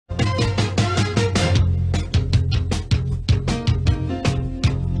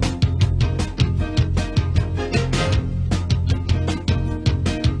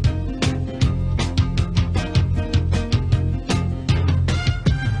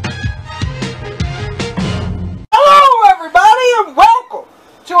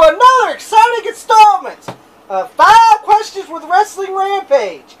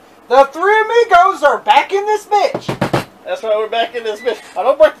Rampage. The three amigos are back in this bitch. That's right, we're back in this bitch. I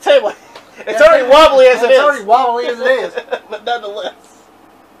don't break the table. It's already wobbly as it is. It's already wobbly as it is. But nonetheless.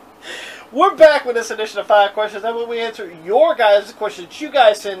 We're back with this edition of 5 Questions. That way we answer your guys' questions. You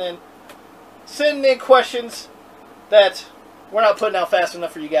guys send in questions that we're not putting out fast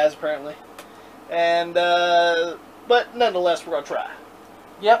enough for you guys, apparently. And, but nonetheless, we're going to try.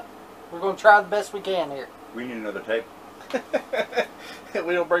 Yep. We're going to try the best we can here. We need another table.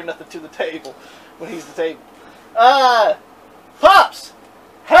 We don't bring nothing to the table when he's the table. Pops,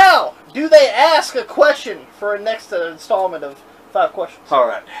 how do they ask a question for a next installment of 5 Questions? All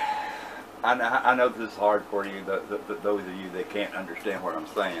right. I know this is hard for you, those of you that can't understand what I'm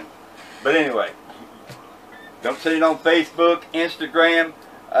saying. But anyway, don't send it on Facebook, Instagram,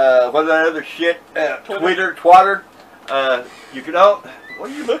 what that other shit, Twitter, Twatter. You can all.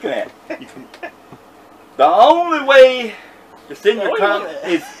 What are you looking at? The only way to send your comment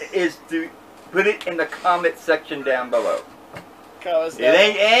is to put it in the comment section down below.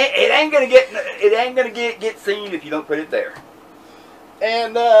 It ain't gonna get seen if you don't put it there.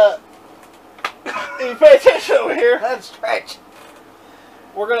 And you pay attention over here. That's stretch.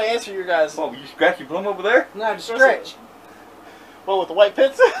 We're gonna answer your guys. Oh, you scratch your plum over there? No, just stretch. Well, with the white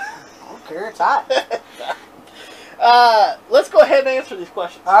pencil. I don't care. It's hot. Let's go ahead and answer these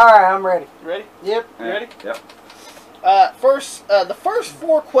questions. All right, I'm ready. You ready? Yep. You ready? Yep. The first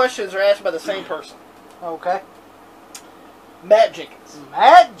 4 questions are asked by the same person. Okay. Matt Jenkins.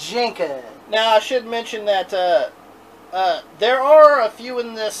 Matt Jenkins. Now I should mention that there are a few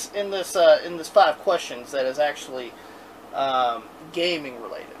in this 5 questions that is actually gaming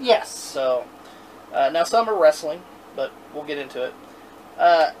related. Yes. So now some are wrestling, but we'll get into it.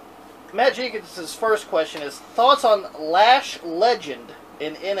 Matt Jenkins' first question is thoughts on Lash Legend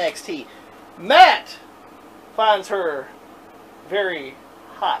in NXT. Matt finds her very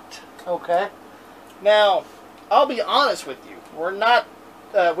hot. Okay. Now, I'll be honest with you. We're not.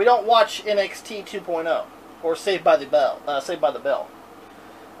 We don't watch NXT 2.0 or Saved by the Bell.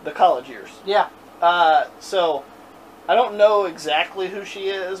 The college years. Yeah. So I don't know exactly who she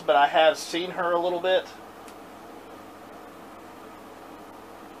is, but I have seen her a little bit.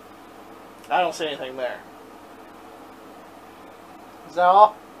 I don't see anything there. Is that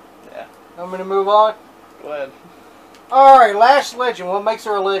all? Yeah. I'm going to move on? Go ahead. Alright, Lash Legend. What makes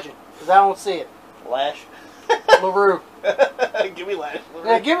her a legend? Because I don't see it. Lash. LaRue. Give me Lash. LaRue.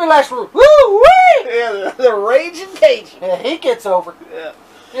 Yeah, give me Lash LaRue. Woo-wee! Yeah, the Raging Cajun. Yeah, he gets over. Yeah.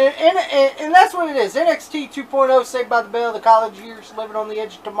 And that's what it is. NXT 2.0, Saved by the Bell, the college years, living on the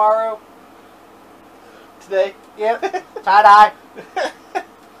edge of tomorrow. Today? Yep. Tie-dye.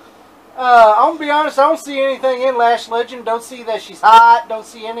 I'm going to be honest, I don't see anything in Lash Legend. Don't see that she's hot. Don't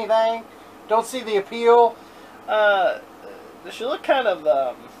see anything. Don't see the appeal. Does she look kind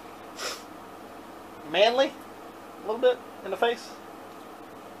of manly? A little bit in the face?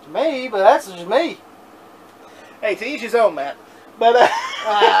 To me, but that's just me. Hey, to each his own, Matt. But,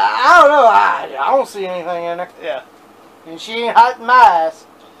 I don't know. I don't see anything in her. Yeah. And she ain't hot in my eyes.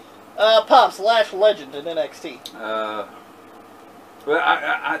 Pops, Lash Legend in NXT. Well,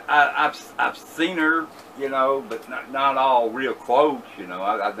 I've seen her, you know, but not all real close, you know.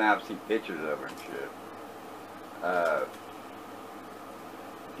 I've seen pictures of her and shit.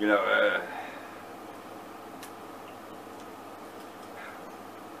 You know,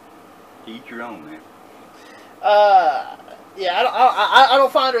 to each your own, man. Yeah, I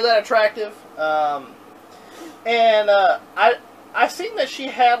don't find her that attractive. And I've seen that she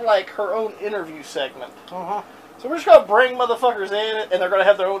had like her own interview segment. Uh-huh. So we're just gonna bring motherfuckers in, and they're gonna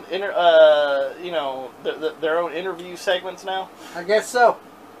have their own their own interview segments now. I guess so.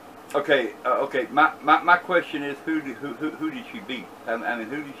 Okay, okay. My question is, who did she beat? I mean,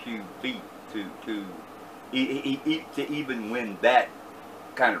 who did she beat to even win that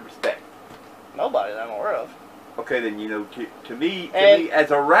kind of respect? Nobody that I'm aware of. Okay, then, you know, to me, as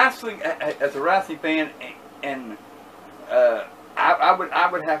a wrestling fan, and I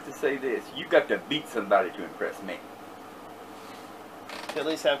would have to say this: you got to beat somebody to impress me. To at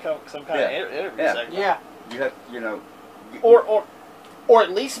least have some kind of interview segment. Yeah. You have, you know, or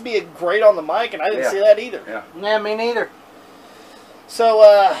at least be great on the mic, and I didn't see that either. Yeah. Yeah, me neither. So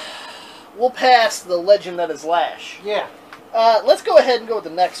we'll pass the legend that is Lash. Yeah. Let's go ahead and go with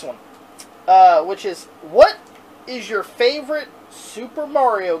the next one, which is, what is your favorite Super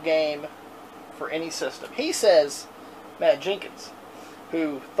Mario game for any system? He says, Matt Jenkins,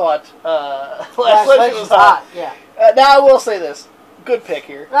 who thought Lash Legend was hot. Yeah. Now I will say this. Good pick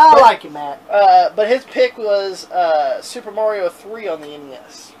here. I like you, Matt. But his pick was Super Mario 3 on the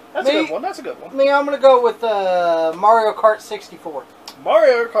NES. That's a good one. That's a good one. Me, I'm going to go with Mario Kart 64.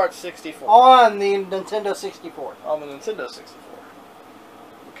 Mario Kart 64. On the Nintendo 64. On the Nintendo 64.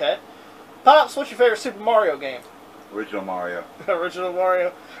 Okay. Pops, what's your favorite Super Mario game? Original Mario. Original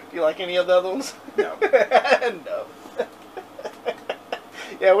Mario. Do you like any of the other ones? No. No.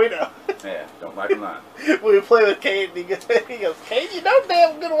 Yeah, we know. Yeah, don't like them none. When we play with Kane, he goes, Kane, you know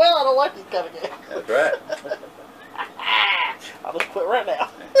damn good well I don't like these kind of games. That's right. I'll just quit right now.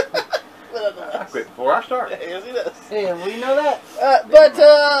 I quit before I started. Yes, he does. Yeah, we know that.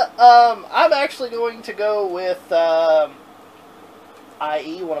 I'm actually going to go with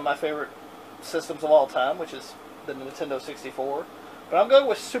IE, one of my favorite systems of all time, which is the Nintendo 64. But I'm going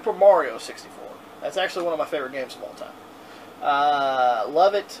with Super Mario 64. That's actually one of my favorite games of all time.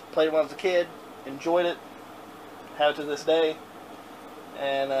 Love it. Played it when I was a kid. Enjoyed it. Have it to this day.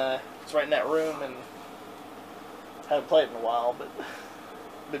 And it's right in that room. And haven't played it in a while, but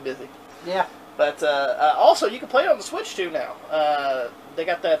been busy. Yeah. But also, you can play it on the Switch too now. They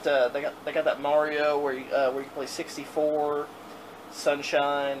got that. They got that Mario where you can play 64,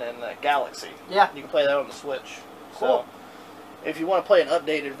 Sunshine, and Galaxy. Yeah. You can play that on the Switch. Cool. So, if you want to play an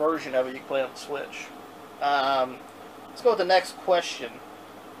updated version of it, you can play it on the Switch. Let's go with the next question.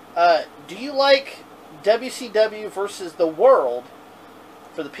 Do you like WCW versus the World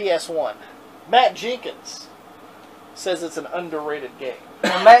for the PS1? Matt Jenkins says it's an underrated game.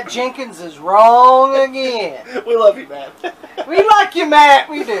 Well, Matt Jenkins is wrong again. We love you, Matt. We like you, Matt.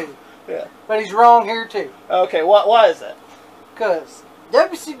 We do. Yeah. But he's wrong here, too. Okay, why is that? Because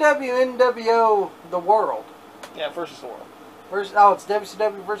WCW, NWO, the World. Yeah, versus the World. Oh, it's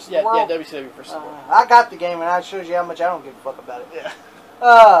WCW versus the World? Yeah, WCW versus the World. I got the game, and that shows you how much I don't give a fuck about it. Yeah.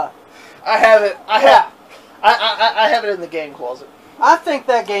 I have it. I have it in the game closet. I think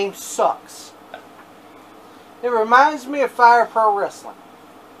that game sucks. It reminds me of Fire Pro Wrestling.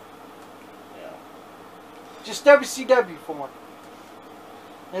 Yeah. Just WCW form.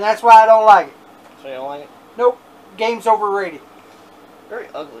 And that's why I don't like it. So you don't like it? Nope. Game's overrated. Very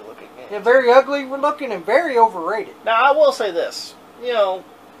ugly looking game. Yeah, very ugly looking and very overrated. Now, I will say this. You know,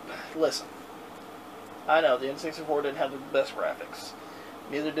 listen. I know the N64 didn't have the best graphics.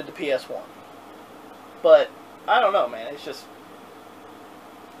 Neither did the PS1. But, I don't know, man. It just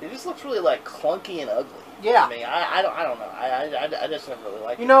looks really, like, clunky and ugly. Yeah. I mean, I don't know. I just never really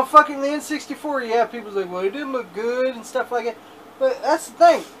liked it. You know, fucking the N64, yeah, people's like, well, it didn't look good and stuff like that. But that's the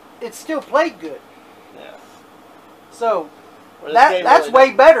thing. It still played good. Yeah. So, Where this that's game really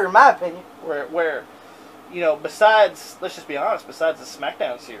way better, in my opinion. Where, you know, besides, let's just be honest, besides the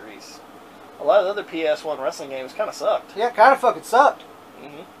SmackDown series, a lot of the other PS1 wrestling games kind of sucked. Yeah, kind of fucking sucked.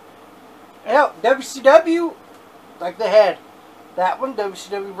 Mm-hmm. Hell, WCW, like they had that one,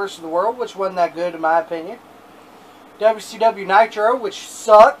 WCW versus the World, which wasn't that good in my opinion. WCW Nitro, which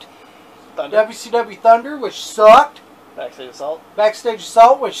sucked. Thunder. WCW Thunder, which sucked. Backstage Assault. Backstage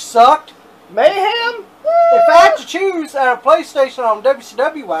Assault, which sucked. Mayhem? If I had to choose out of PlayStation on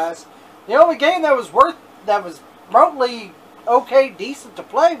WCW wise, the only game that was remotely okay, decent to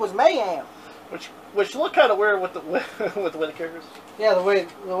play was Mayhem. Which looked kind of weird with the with the way the characters. Yeah, the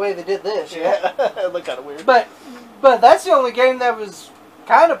way they did this. Yeah. It looked kind of weird. But that's the only game that was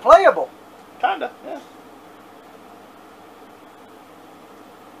kind of playable. Kinda, yeah.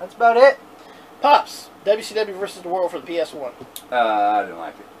 That's about it. Pops, WCW versus the World for the PS1. I didn't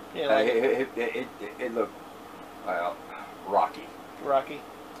like it. Yeah, It looked, well, rocky. Rocky.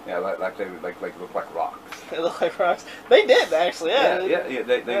 Yeah, like they look like rocks. They look like rocks. They did actually. Yeah. Yeah.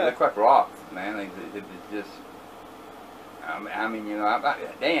 They look like rocks, man. It was just. I mean, you know,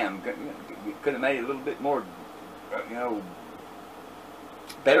 damn, could have made it a little bit more, you know,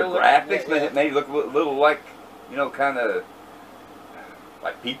 better graphics. Yeah. Made it look a little like, you know, kind of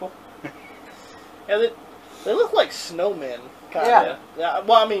like people. Yeah, they look like snowmen. Kind Yeah. of. Yeah.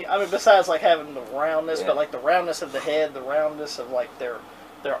 Well, I mean, besides like having the roundness, Yeah. but like the roundness of the head, the roundness of like their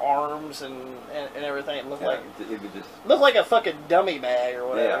arms and everything. It looked like it was just looked like a fucking dummy bag or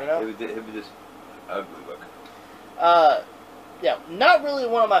whatever. yeah. You know? It was just ugly looking. Yeah, not really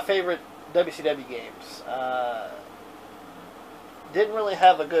one of my favorite WCW games. Didn't really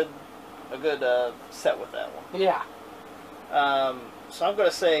have a good set with that one. Yeah. So I'm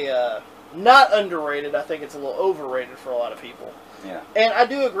gonna say not underrated. I think it's a little overrated for a lot of people. Yeah. And I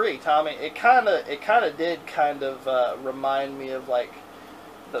do agree, Tommy. It kind of did remind me of like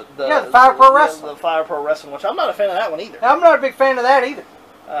the Fire Pro Wrestling. the Fire Pro Wrestling, which I'm not a fan of that one either. I'm not a big fan of that either.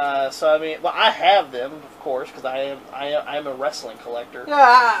 So I mean, well, I have them, of course, because I am a wrestling collector. Yeah,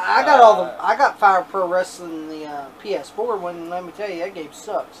 I got all the. I got Fire Pro Wrestling the PS4 one. Let me tell you, that game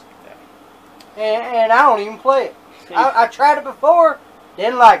sucks. Yeah. And I don't even play it. I tried it before,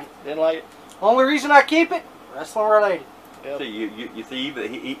 didn't like it. Didn't like it. Only reason I keep it, wrestling related. Yep. See, you see,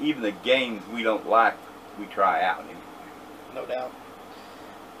 even the games we don't like, we try out. No doubt.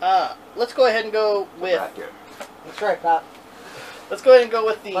 Let's go ahead and go with. Right there. That's right, Pop. Let's go ahead and go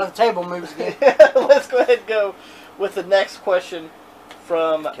with the. Well, the table moves again. Let's go ahead and go with the next question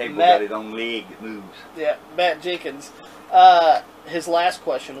from Cable Matt. got it on leg, it moves. Yeah, Matt Jenkins. His last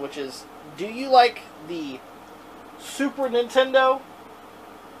question, which is, do you like the Super Nintendo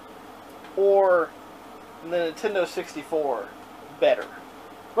or the Nintendo 64 better?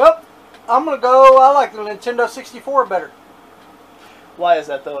 Well, I'm going to go, I like the Nintendo 64 better. Why is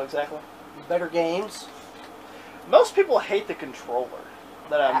that, though, exactly? Better games. Most people hate the controller,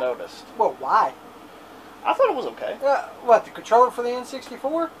 that I've noticed. Well, why? I thought it was okay. What, the controller for the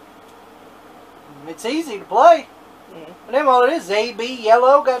N64? It's easy to play. Mm-hmm. And then all it is, A, B,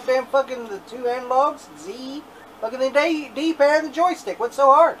 yellow, goddamn fucking the two analogs, Z, fucking the D-pad and the joystick. What's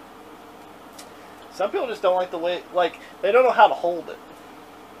so hard? Some people just don't like the way, like, they don't know how to hold it.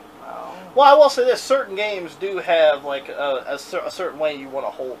 Oh. Well, I will say this, certain games do have, like, a certain way you want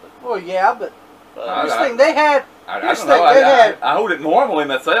to hold it. Well, yeah, but I here's the thing, they had... I Here's don't the know. thing, they had... I hold it normally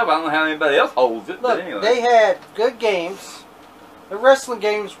myself. I don't know how anybody else holds it. Look, but anyway. they had good games. The wrestling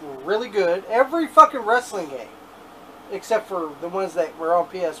games were really good. Every fucking wrestling game, except for the ones that were on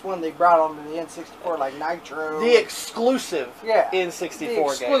PS1, they brought onto the N64, like Nitro. The exclusive N64 the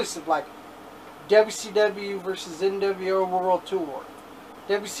exclusive, like WCW versus NWO World Tour,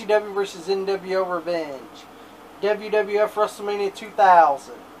 WCW versus NWO Revenge, WWF WrestleMania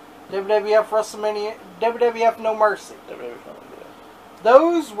 2000, WWF No Mercy.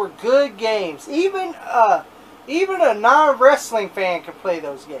 Those were good games. Even a non-wrestling fan could play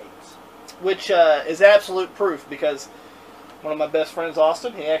those games. Which is absolute proof, because one of my best friends,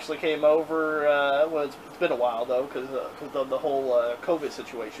 Austin, he actually came over, well, it's been a while, though, because of the whole COVID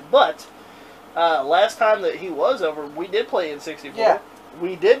situation. But last time that he was over, we did play N64. Yeah.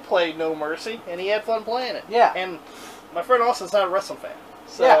 We did play No Mercy, and he had fun playing it. Yeah. And my friend Austin's not a wrestling fan.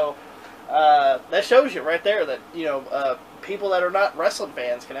 So that shows you right there that, you know, people that are not wrestling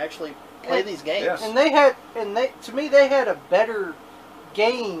fans can actually play these games. Yes. And to me, they had a better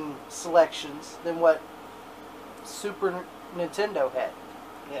game selections than what Super Nintendo had.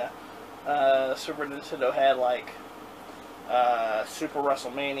 Yeah. Super Nintendo had, like, Super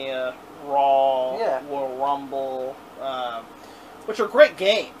WrestleMania, Raw, Royal Rumble, which are great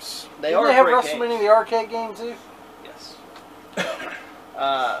games. They Didn't are they have great WrestleMania games. the arcade game too? Yes.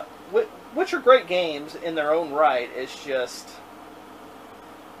 Which are great games in their own right. It's just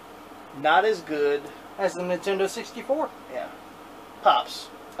not as good as the Nintendo 64. Yeah. Pops.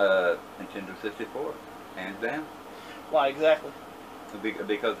 Nintendo 64, hands down. Why exactly?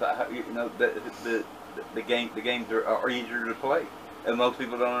 Because you know the games are easier to play, and most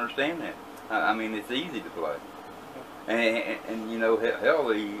people don't understand that. I mean, it's easy to play, and you know,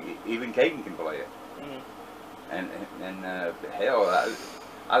 hell, even Caden can play it, and hell,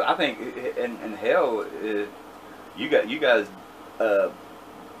 I think, and hell, you guys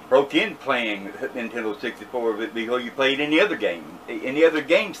broke in playing Nintendo 64 because you played any other game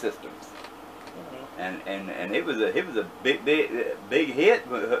systems. And it was a big hit.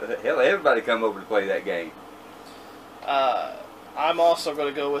 Hell, everybody come over to play that game. I'm also going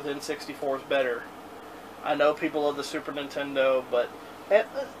to go with N64's better. I know people love the Super Nintendo, but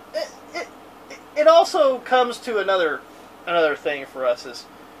it also comes to another thing for us is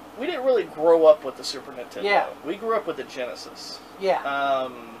we didn't really grow up with the Super Nintendo. Yeah. We grew up with the Genesis. Yeah.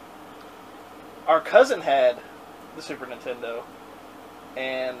 Our cousin had the Super Nintendo,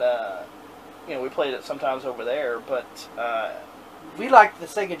 and you know, we played it sometimes over there, but we liked the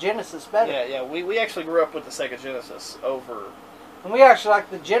Sega Genesis better. Yeah, we actually grew up with the Sega Genesis over, and we actually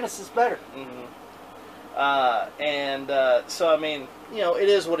liked the Genesis better. So I mean, you know, it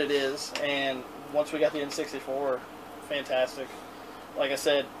is what it is, and once we got the N64, fantastic. Like I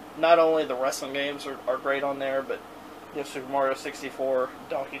said, not only the wrestling games are great on there, but you have Super Mario 64,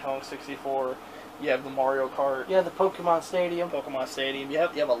 Donkey Kong 64. You have the Mario Kart. Yeah, the Pokemon Stadium. You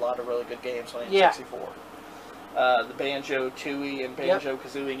have a lot of really good games on the N64. The Banjo-Tooie and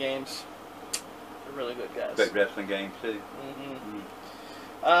Banjo-Kazooie games. They're really good, guys. Great wrestling games, too.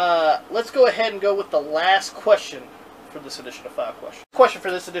 Let's go ahead and go with the last question for this edition of 5 Questions. Question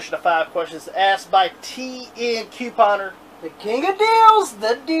for this edition of 5 Questions asked by TN Couponer. The king of deals,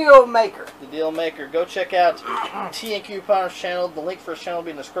 the deal maker. The deal maker. Go check out TN Couponer's channel. The link for his channel will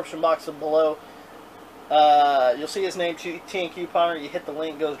be in the description box below. You'll see his name, TN Couponer. You hit the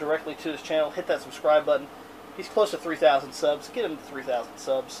link, goes directly to his channel. Hit that subscribe button. He's close to 3,000 subs. Get him to 3,000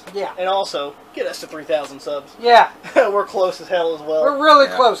 subs. Yeah. And also, get us to 3,000 subs. Yeah. We're close as hell as well. We're really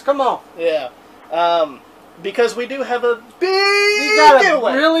close. Come on. Yeah. Because we do have a big We got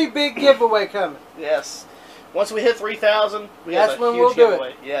giveaway. a really big giveaway coming. Yes. Once we hit 3,000, we That's have a when huge we'll do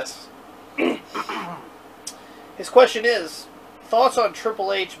giveaway. Yes. His question is, thoughts on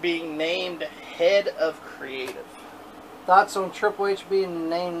Triple H being named head of creative? Thoughts on Triple H being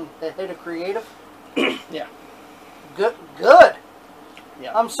named the head of creative? Yeah. Good. Good.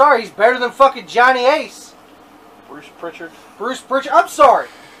 Yeah. I'm sorry, he's better than fucking Johnny Ace. Bruce Pritchard. Bruce Pritchard. I'm sorry.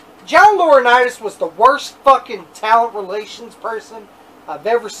 John Laurinaitis was the worst fucking talent relations person I've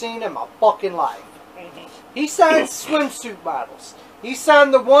ever seen in my fucking life. He signed swimsuit models. He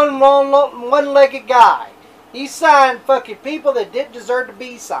signed the one-legged guy. He signed fucking people that didn't deserve to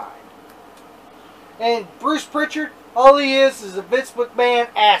be signed. And Bruce Pritchard, all he is a Vince McMahon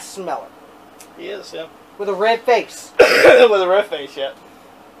ass smeller. He is, yeah. With a red face. With a red face, yeah.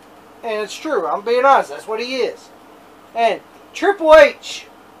 And it's true. I'm being honest. That's what he is. And Triple H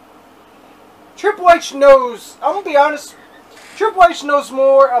knows, I'm going to be honest, Triple H knows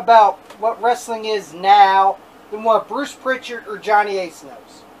more about what wrestling is now than what Bruce Pritchard or Johnny Ace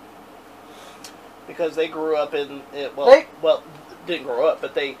knows. Because they grew up in, didn't grow up,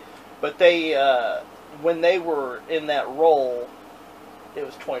 but they, when they were in that role, it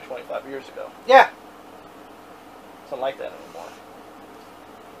was 20, 25 years ago. Yeah. Something like that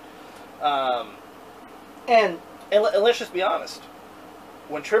anymore. And let's just be honest.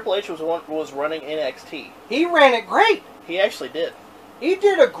 When Triple H was running NXT, he ran it great. he actually did. He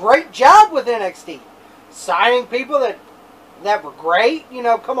did a great job with NXT. Signing people that were great. You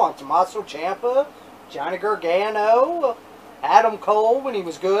know, come on. Tommaso Ciampa, Johnny Gargano, Adam Cole when he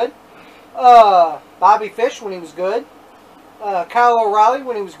was good. Bobby Fish when he was good. Kyle O'Reilly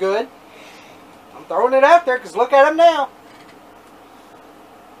when he was good. I'm throwing it out there because look at him now.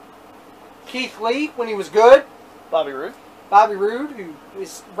 Keith Lee when he was good. Bobby Roode, who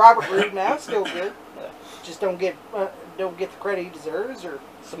is Robert Roode now, still good. Yeah. Just don't get the credit he deserves. Or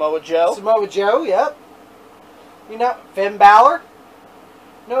Samoa Joe, yep. You know, Finn Balor.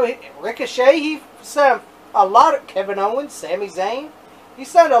 No, Ricochet. He signed a lot of Kevin Owens, Sami Zayn. He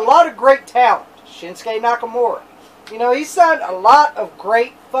signed a lot of great talent. Shinsuke Nakamura. You know, he signed a lot of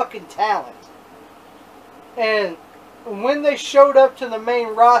great fucking talent. And when they showed up to the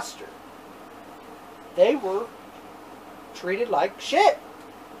main roster, they were treated like shit.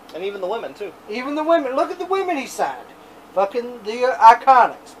 and even the women too. Even the women. Look at the women he signed. Fucking the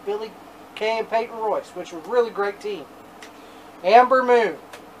Iconics. Billy Kay and Peyton Royce, which was a really great team. Amber Moon.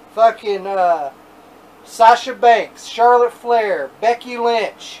 Fucking Sasha Banks. Charlotte Flair. Becky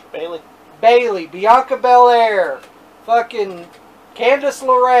Lynch. Bailey. Bianca Belair. Fucking Candice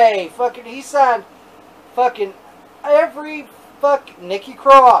LeRae. Fucking, he signed fucking every fucking Nikki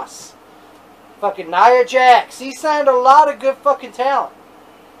Cross. Fucking Nia Jax. He signed a lot of good fucking talent.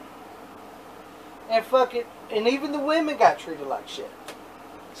 And fucking, and even the women got treated like shit.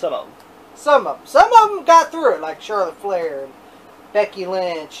 Some of them. Some of them got through it, like Charlotte Flair and Becky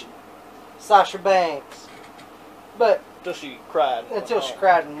Lynch and Sasha Banks. But Until she cried. until she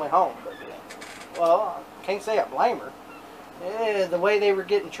cried and went home. But well, I can't say I blame her. Yeah, the way they were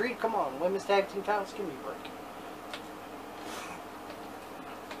getting treated. Come on, women's tag team titles, give me a break.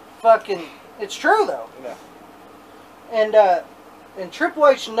 Fucking, it's true though. Yeah. And Triple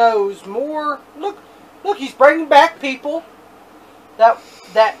H knows more. Look, he's bringing back people that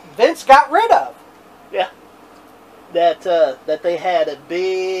Vince got rid of. Yeah. That they had a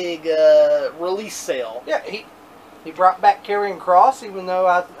big release sale. Yeah, he brought back Karrion Kross, even though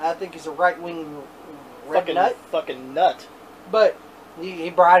I think he's a right-wing nut. Fucking nut. But he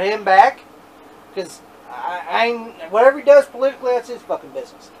brought him back because whatever he does politically, that's his fucking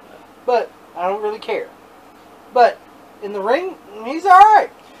business. But I don't really care. But in the ring, he's all right.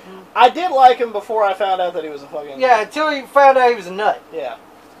 I did like him before I found out that he was a fucking... Yeah, until he found out he was a nut. Yeah.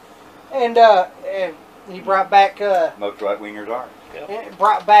 And he brought back... Most right-wingers are. Yep.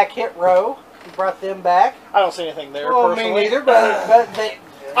 Brought back Hit Row. He brought them back. I don't see anything there, Well, personally. me neither, but they...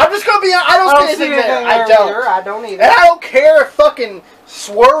 I'm just going to be... I don't see anything there. I don't. Either. I don't either. And I don't care if fucking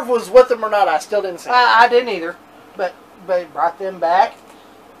Swerve was with them or not. I still didn't see it. I didn't either. But he brought them back.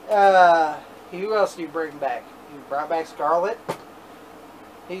 Who else did he bring back? He brought back Scarlett.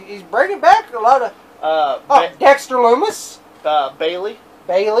 He's bringing back a lot of... Dexter Lumis.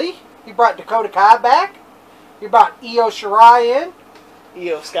 Bailey. He brought Dakota Kai back. He brought Io Shirai in.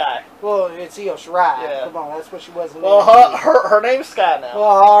 Io Sky. Well, it's Io Shirai. Yeah. Come on, that's what she was in Well, NXT. her name's Sky now. Well,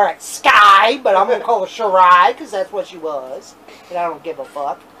 alright, Sky, but I'm going to call her Shirai because that's what she was. And I don't give a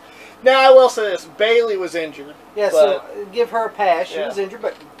fuck. Now, I will say this. Bailey was injured. Yeah, so give her a pass. She was injured,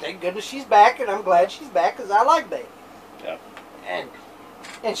 but thank goodness she's back, and I'm glad she's back because I like Bailey. Yeah.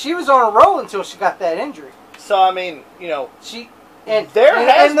 And she was on a roll until she got that injury. So I mean, you know, and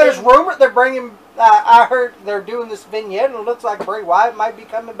there's rumor they're bringing. I heard they're doing this vignette, and it looks like Bray Wyatt might be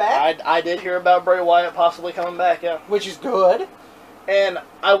coming back. I did hear about Bray Wyatt possibly coming back, yeah. Which is good. And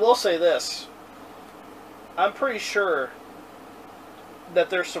I will say this. I'm pretty sure that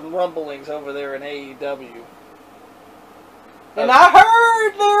there's some rumblings over there in AEW. And I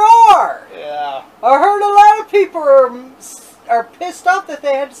heard there are. Yeah. I heard a lot of people are pissed off that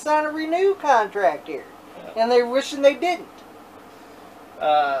they had to sign a renew contract here. Yeah. And they're wishing they didn't.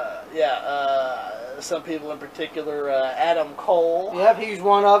 Some people in particular, Adam Cole. Yep, he's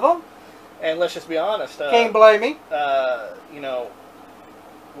one of them. And let's just be honest. Can't blame him. You know,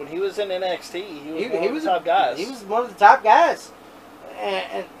 when he was in NXT, he was one of the top guys. He was one of the top guys.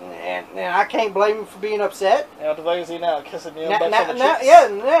 And I can't blame him for being upset. Yeah, the fuck is he now? Kissing the butts on the cheeks? Yeah,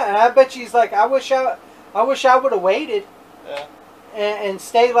 and I bet you he's like, I wish I would have waited. Yeah. And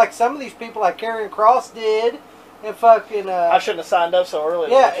stayed like some of these people, like Karrion Kross did. And fucking I shouldn't have signed up so early.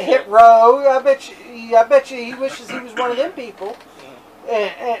 Yeah, Hit Row. I bet you he wishes he was one of them people.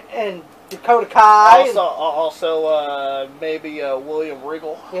 And Dakota Kai. Also, maybe William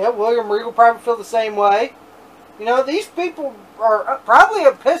Regal. Yeah, William Regal probably feel the same way. You know, these people are probably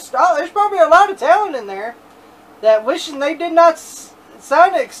pissed off. There's probably a lot of talent in there that wishing they did not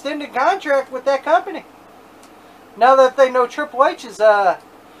sign an extended contract with that company. Now that they know Triple H is on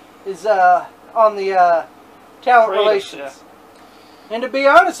the talent relations. Yeah. And to be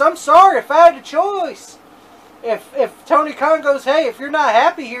honest, I'm sorry if I had a choice. If Tony Khan goes, hey, if you're not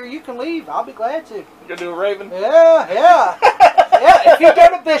happy here, you can leave. I'll be glad to. You gonna do a Raven? Yeah. Yeah, if you go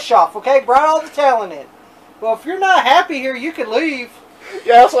to Bischoff, okay, brought all the talent in. Well, if you're not happy here, you can leave.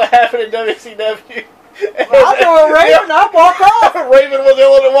 Yeah, that's what happened in WCW. Well, I'll do a Raven, I'll walk off. Raven was the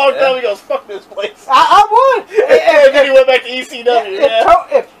one that walked out. He goes, fuck this place. I would. And then he went back to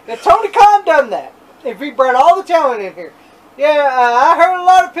ECW. If Tony Khan done that, if he brought all the talent in here, I heard a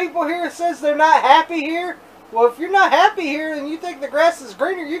lot of people here says they're not happy here. Well, if you're not happy here and you think the grass is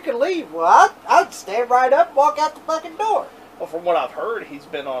greener, you can leave. Well, I'd stand right up and walk out the fucking door. Well, from what I've heard, he's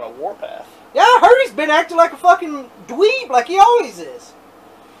been on a warpath. Yeah, I heard he's been acting like a fucking dweeb, like he always is.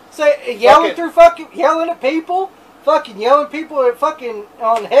 Yelling at people, fucking yelling people at fucking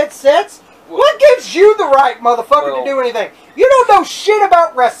on headsets. What gives you the right, motherfucker, to do anything? You don't know shit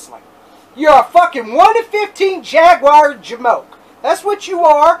about wrestling. You're a fucking 1-15 Jaguar Jamoke. That's what you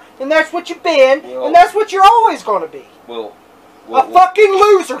are, and that's what you've been, and that's what you're always going to be. A fucking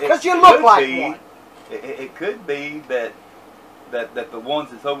loser, because you look like one. It could be that the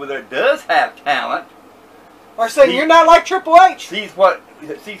ones that's over there does have talent. Or saying you're not like Triple H. Sees what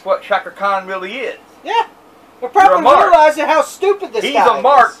Shaka Khan really is. Yeah. They're probably realizing how stupid this guy is. He's a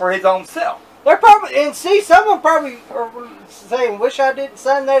mark for his own self. They're probably, and see, some of them probably are saying, wish I didn't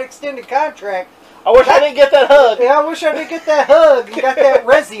sign that extended contract. I wish I didn't get that hug. Yeah, I wish I didn't get that hug. You got that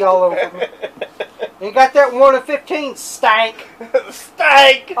resi all over me. And you got that 1-15 stank.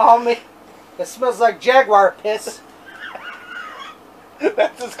 Stank! On me. It smells like Jaguar piss.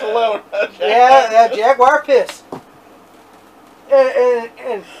 That's his cologne. Yeah, Jaguar piss.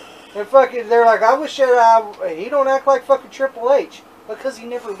 And fucking, they're like, I wish that he don't act like fucking Triple H. Because he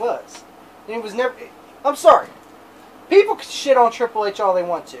never was. And he was never, I'm sorry. People can shit on Triple H all they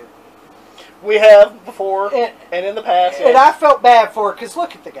want to. We have before and in the past. And I felt bad for it because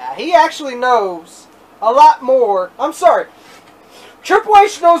look at the guy. He actually knows a lot more. I'm sorry. Triple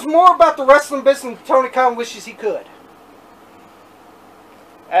H knows more about the wrestling business than Tony Khan wishes he could.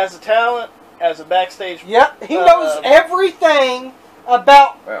 As a talent, as a backstage. Yep. He knows everything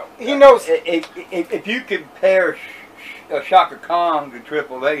about. Well, he knows. If you compare Shaka Khan to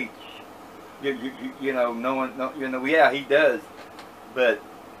Triple H, yeah, he does. But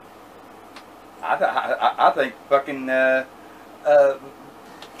I think fucking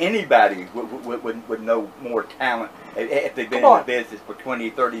anybody would know more talent if they've been in the business for 20,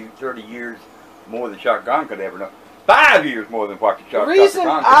 30 years more than Shaka Khan could ever know. 5 years more than what Shaka Khan could ever know. The reason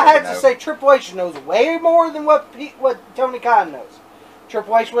I had to say Triple H knows way more than what Tony Khan knows.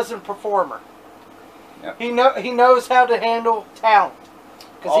 Triple H wasn't a performer. Yep. He knows how to handle talent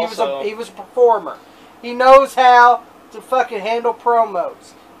because he was a performer. He knows how to fucking handle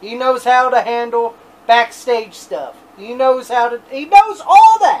promos. He knows how to handle backstage stuff. He knows all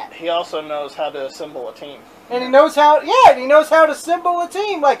that. He also knows how to assemble a team. And he knows how to assemble a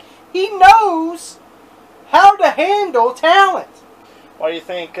team. Like, he knows how to handle talent. Why do you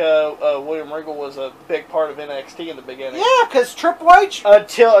think William Regal was a big part of NXT in the beginning? Yeah, because Triple H...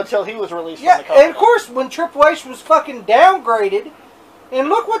 Until he was released from the company. And of course, when Triple H was fucking downgraded, and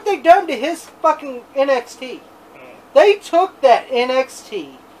look what they done to his fucking NXT. They took that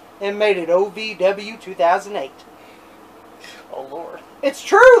NXT and made it OVW 2008. Oh, Lord. It's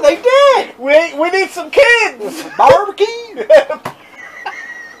true, they did! We need some kids! Barbecue!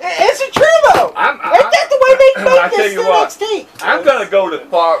 Is it true, though? Ain't that the way they I make tell this you what, NXT? I'm going to go to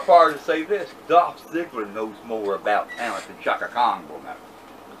far to say this. Dolph Ziggler knows more about talent than Shaka Khan will know.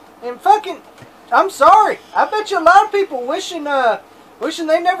 And fucking, I'm sorry. I bet you a lot of people wishing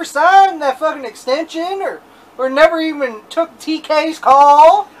they never signed that fucking extension or never even took TK's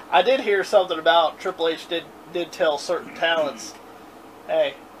call. I did hear something about Triple H did tell certain talents,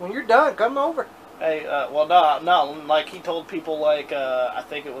 hey, when you're done, come over. hey, well, not like he told people like I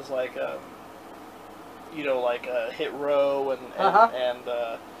think it was like you know, like Hit Row and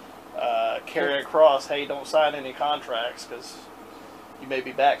Karrion Kross, hey, don't sign any contracts because you may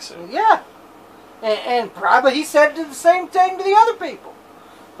be back soon. Yeah, and probably he said the same thing to the other people,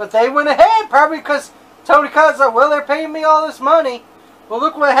 but they went ahead probably because Tony Khan's like, well, they're paying me all this money. Well,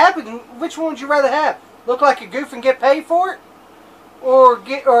 look what happened. Which one would you rather have? Look like a goof and get paid for it, or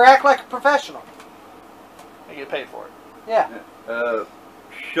act like a professional? You get paid for it. Yeah.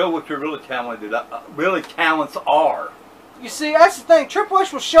 Show what your really talents are. You see, that's the thing. Triple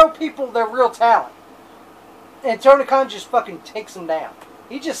H will show people their real talent, and Tony Khan just fucking takes them down.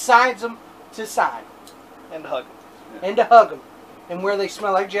 He just signs them to sign And to hug them. and to hug them, and where they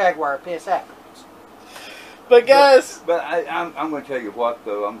smell like Jaguar piss afterwards. But guys, but I'm going to tell you what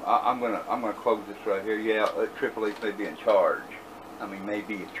though. I'm going to close this right here. Yeah, Triple H may be in charge. I mean, may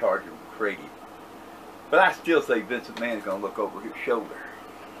be in charge of creative. But I still say Vince McMahon is going to look over his shoulder.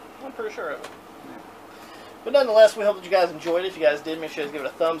 I'm pretty sure of it. Yeah. But nonetheless, we hope that you guys enjoyed it. If you guys did, make sure to give it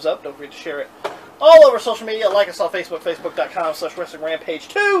a thumbs up. Don't forget to share it all over social media. Like us on Facebook,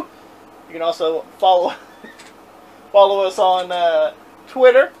 facebook.com/WrestlingRampage2. You can also follow us on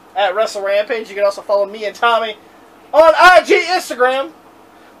Twitter at WrestleRampage. You can also follow me and Tommy on IG, Instagram.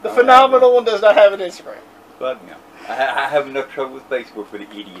 The phenomenal one does not have an Instagram. But no, I have enough trouble with Facebook for the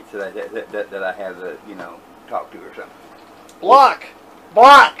idiots that I have to talk to or something. Block.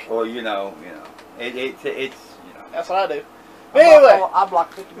 Or it's That's what I do. But anyway, I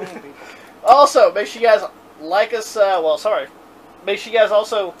block 50 million people. Also, make sure you guys like us. Make sure you guys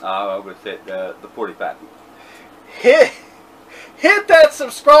also I would say the 45 people. hit that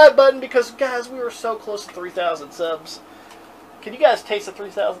subscribe button because, guys, we were so close to 3,000 subs. Can you guys taste the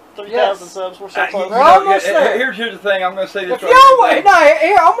 3,000 subs? We're so close. We're almost there. Here's the thing. I'm going to say this If y'all wait,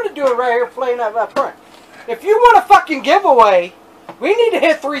 here, I'm going to do it right here, playing up front. If you want a fucking giveaway, we need to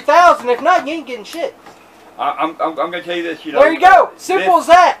hit 3,000. If not, you ain't getting shit. I'm going to tell you this. There you go. Simple as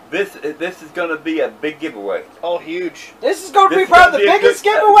that. This is going to be a big giveaway. Oh, huge. This is going to be probably the biggest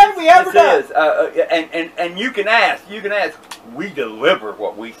giveaway we ever done. And you can ask. We deliver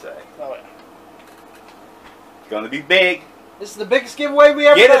what we say. Oh, yeah. It's going to be big. This is the biggest giveaway we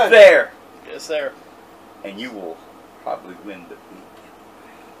ever Get done. us there. Get us there. And you will probably win the big.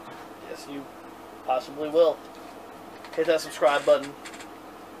 Yes, you possibly will. Hit that subscribe button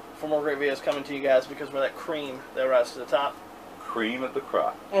for more great videos coming to you guys because we're that cream that rises to the top. Cream of the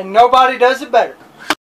crop. And nobody does it better.